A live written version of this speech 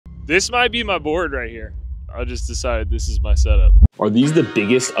This might be my board right here. I just decided this is my setup. Are these the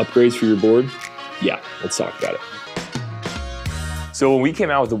biggest upgrades for your board? Yeah, let's talk about it. So when we came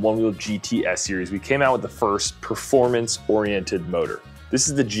out with the Onewheel GT S-Series, we came out with the first performance-oriented motor. This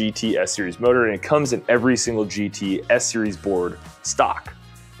is the GT S-Series motor, and it comes in every single GT S-Series board stock.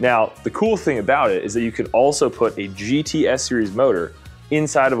 Now, the cool thing about it is that you can also put a GT S-Series motor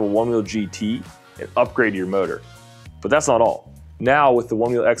inside of a Onewheel GT and upgrade your motor. But that's not all. Now with the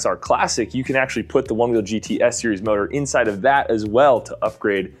Onewheel XR Classic, you can actually put the Onewheel GT S-Series motor inside of that as well to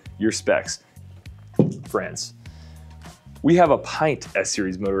upgrade your specs. Friends, we have a Pint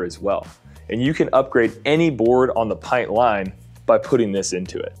S-Series motor as well, and you can upgrade any board on the Pint line by putting this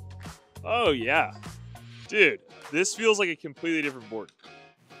into it. Oh yeah, dude, this feels like a completely different board.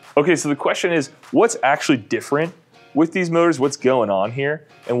 Okay, so the question is, what's actually different with these motors? What's going on here?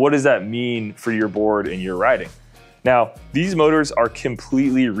 And what does that mean for your board and your riding? Now, these motors are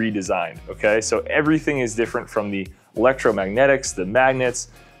completely redesigned, okay? So everything is different from the electromagnetics, the magnets.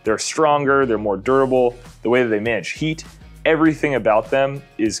 They're stronger, they're more durable, the way that they manage heat, everything about them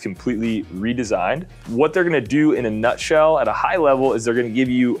is completely redesigned. What they're gonna do in a nutshell at a high level is they're gonna give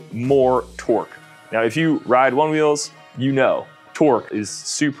you more torque. Now, if you ride Onewheels, you know torque is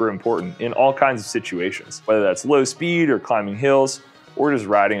super important in all kinds of situations, whether that's low speed or climbing hills or just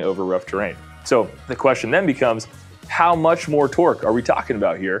riding over rough terrain. So the question then becomes, how much more torque are we talking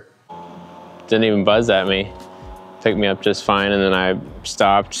about here? Didn't even buzz at me. Picked me up just fine, and then I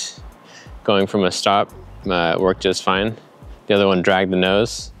stopped. Going from a stop, worked just fine. The other one dragged the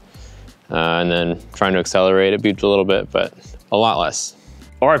nose, and then trying to accelerate it beeped a little bit, but a lot less.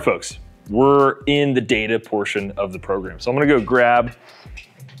 All right, folks, we're in the data portion of the program. So I'm gonna go grab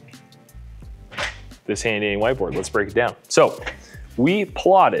this handy whiteboard. Let's break it down. So we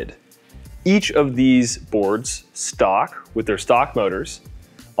plotted each of these boards stock with their stock motors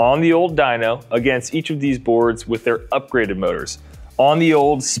on the old dyno against each of these boards with their upgraded motors on the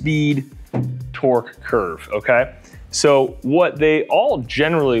old speed torque curve, okay? So what they all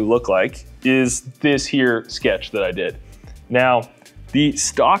generally look like is this here sketch that I did. Now, the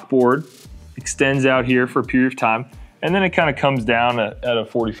stock board extends out here for a period of time, and then it kind of comes down at a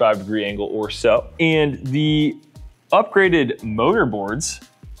 45-degree angle or so. And the upgraded motor boards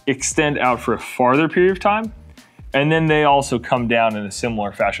extend out for a farther period of time, and then they also come down in a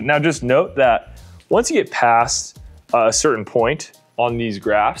similar fashion. Now just note that once you get past a certain point on these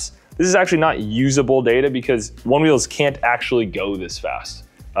graphs, this is actually not usable data because Onewheels can't actually go this fast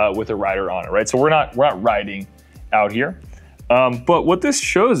with a rider on it, right? So we're not riding out here. But what this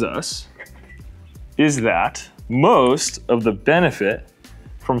shows us is that most of the benefit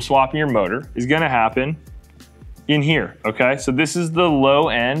from swapping your motor is gonna happen in here, okay? So this is the low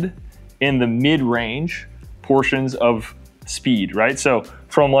end in the mid-range portions of speed, right? So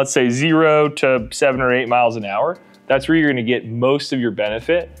from, let's say, 0 to 7 or 8 miles an hour, that's where you're gonna get most of your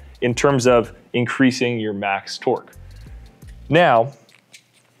benefit in terms of increasing your max torque. Now,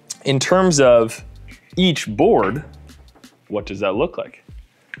 in terms of each board, what does that look like?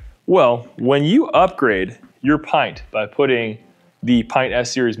 Well, when you upgrade your Pint by putting the Pint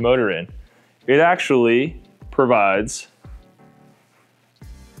S-Series motor in, it actually provides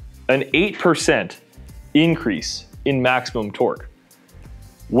an 8% increase in maximum torque.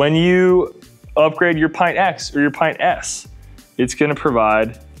 When you upgrade your Pint X or your Pint S, it's gonna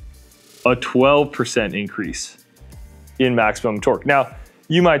provide a 12% increase in maximum torque. Now,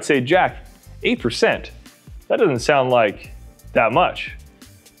 you might say, Jack, 8%, that doesn't sound like that much.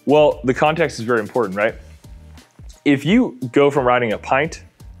 Well, the context is very important, right? If you go from riding a Pint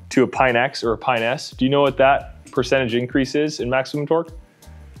to a Pint X or a Pint S, do you know what that percentage increase is in maximum torque?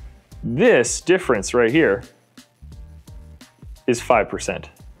 This difference right here is 5%.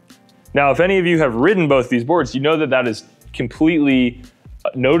 Now, if any of you have ridden both these boards, you know that that is completely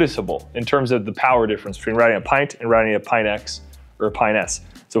noticeable in terms of the power difference between riding a Pint and riding a Pint X or a Pint S.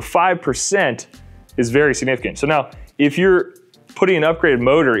 So 5% is very significant. So now, if you're putting an upgraded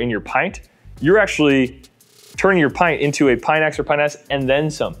motor in your Pint, you're actually turning your Pint into a Pint X or Pint S and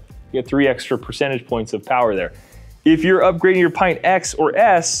then some. You get 3 extra percentage points of power there. If you're upgrading your Pint X or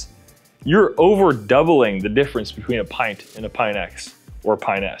S, you're over doubling the difference between a Pint and a Pint X or a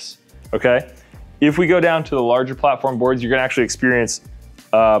Pint S, okay? If we go down to the larger platform boards, you're gonna actually experience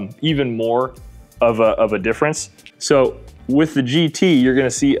even more of a difference. So with the GT, you're gonna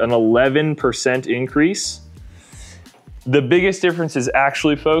see an 11% increase. The biggest difference is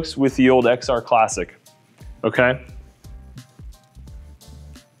actually, folks, with the old XR Classic, okay?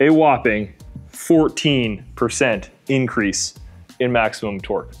 A whopping 14% increase in maximum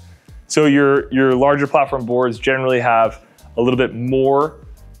torque. So your larger platform boards generally have a little bit more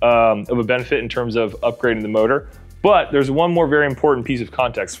of a benefit in terms of upgrading the motor. But there's one more very important piece of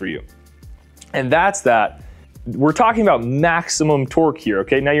context for you. And that's that we're talking about maximum torque here,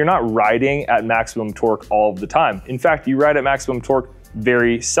 okay? Now you're not riding at maximum torque all of the time. In fact, you ride at maximum torque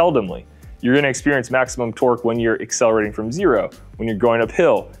very seldomly. You're gonna experience maximum torque when you're accelerating from zero, when you're going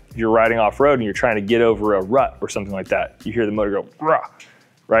uphill, if you're riding off-road and you're trying to get over a rut or something like that. You hear the motor go, rah,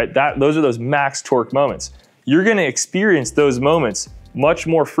 right? Those are those max torque moments. You're gonna experience those moments much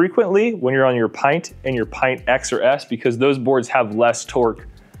more frequently when you're on your Pint and your Pint X or S, because those boards have less torque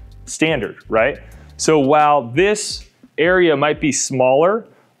standard, right? So while this area might be smaller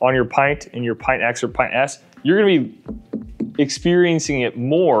on your Pint and your Pint X or Pint S, you're gonna be experiencing it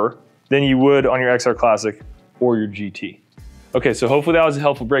more than you would on your XR Classic or your GT. Okay, so hopefully that was a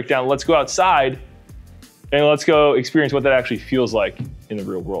helpful breakdown. Let's go outside and let's go experience what that actually feels like in the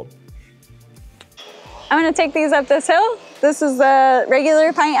real world. I'm gonna take these up this hill. This is the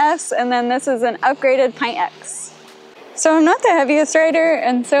regular Pint S, and then this is an upgraded Pint X. So I'm not the heaviest rider,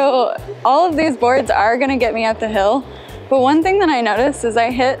 and so all of these boards are gonna get me up the hill. But one thing that I noticed is I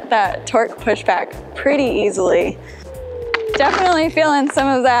hit that torque pushback pretty easily. Definitely feeling some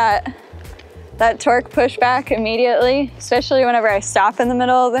of that torque pushback immediately, especially whenever I stop in the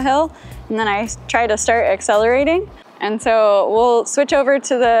middle of the hill and then I try to start accelerating. And so we'll switch over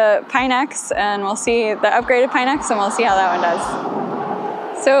to the Pint X and we'll see the upgraded Pint X and we'll see how that one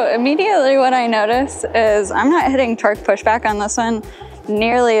does. So immediately what I notice is I'm not hitting torque pushback on this one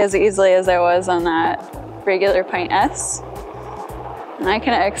nearly as easily as I was on that regular Pint S. And I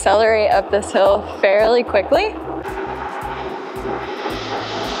can accelerate up this hill fairly quickly.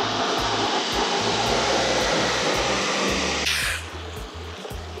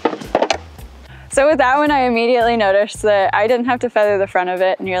 So with that one, I immediately noticed that I didn't have to feather the front of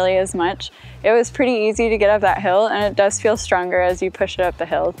it nearly as much. It was pretty easy to get up that hill, and it does feel stronger as you push it up the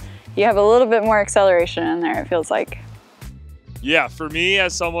hill. You have a little bit more acceleration in there, it feels like. Yeah, for me,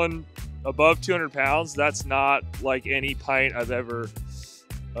 as someone above 200 pounds, that's not like any Pint I've ever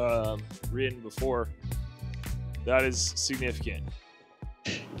ridden before. That is significant.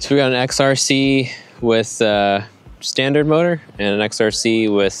 So we got an XRC with standard motor and an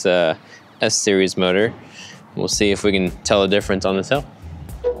XRC with S-Series motor. We'll see if we can tell the difference on this hill.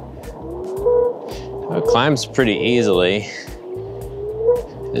 It climbs pretty easily.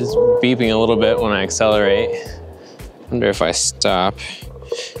 It's beeping a little bit when I accelerate. Wonder if I stop,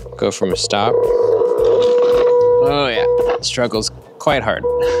 go from a stop. Oh yeah, it struggles quite hard.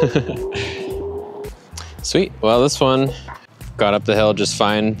 Sweet, well this one got up the hill just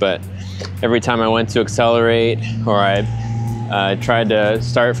fine, but every time I went to accelerate or I tried to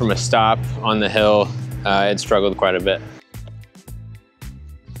start from a stop on the hill, it struggled quite a bit.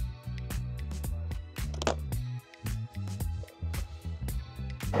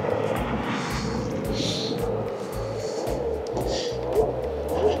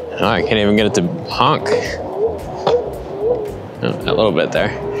 Oh, I can't even get it to honk. Oh, a little bit there.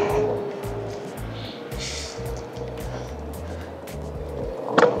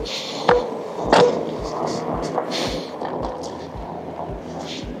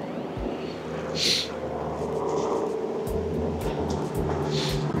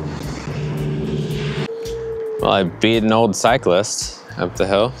 Well, I beat an old cyclist up the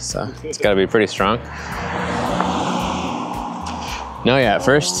hill, so it's gotta be pretty strong. No, yeah, at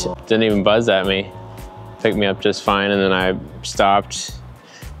first, didn't even buzz at me. Picked me up just fine, and then I stopped.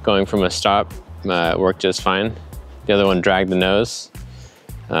 Going from a stop, worked just fine. The other one dragged the nose,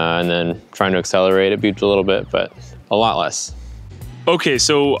 and then trying to accelerate, it beeped a little bit, but a lot less. Okay,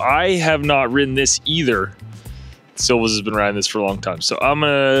 so I have not ridden this either. Silva's has been riding this for a long time, so I'm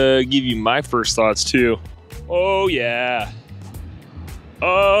gonna give you my first thoughts too. Oh yeah.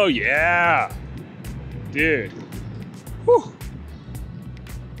 Oh yeah. Dude. Whew.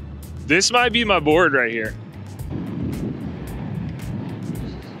 This might be my board right here.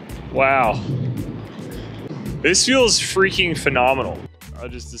 Wow. This feels freaking phenomenal. I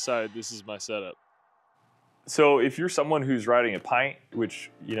just decided this is my setup. So if you're someone who's riding a Pint, which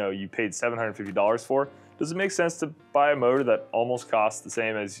you paid $750 for, does it make sense to buy a motor that almost costs the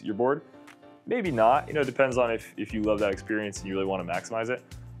same as your board? Maybe not. It depends on if you love that experience and you really want to maximize it.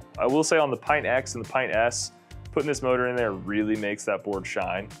 I will say on the Pint X and the Pint S, putting this motor in there really makes that board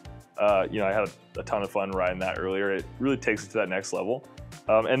shine. I had a ton of fun riding that earlier. It really takes it to that next level.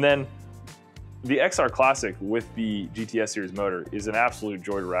 And then the XR Classic with the GT S-Series motor is an absolute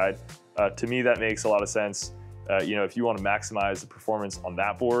joy to ride. To me, that makes a lot of sense. If you want to maximize the performance on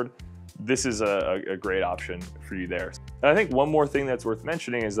that board, this is a great option for you there. And I think one more thing that's worth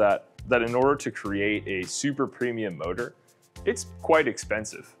mentioning is that in order to create a super premium motor, it's quite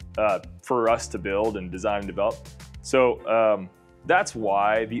expensive for us to build and design and develop. So that's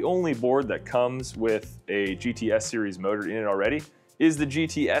why the only board that comes with a GT S-Series motor in it already is the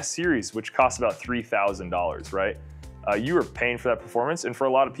GT S-Series, which costs about $3,000, right? You are paying for that performance, and for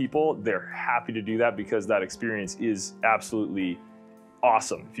a lot of people, they're happy to do that because that experience is absolutely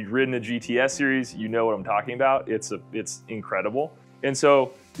awesome. If you've ridden a GT S-Series, you know what I'm talking about. It's incredible. And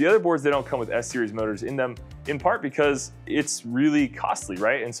so the other boards, they don't come with S-Series motors in them, in part because it's really costly,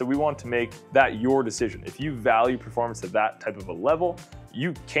 right? And so we want to make that your decision. If you value performance at that type of a level,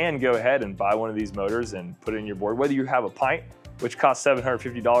 you can go ahead and buy one of these motors and put it in your board, whether you have a Pint, which costs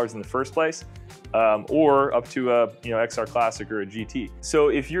 $750 in the first place, or up to a XR Classic or a GT. So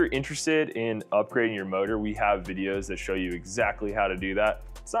if you're interested in upgrading your motor, we have videos that show you exactly how to do that.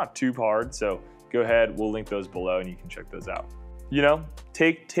 It's not too hard, so go ahead, we'll link those below and you can check those out.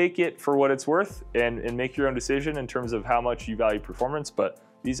 Take it for what it's worth and make your own decision in terms of how much you value performance, but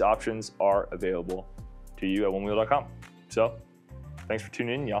these options are available to you at onewheel.com. So thanks for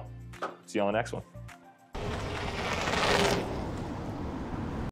tuning in, y'all. See you on the next one.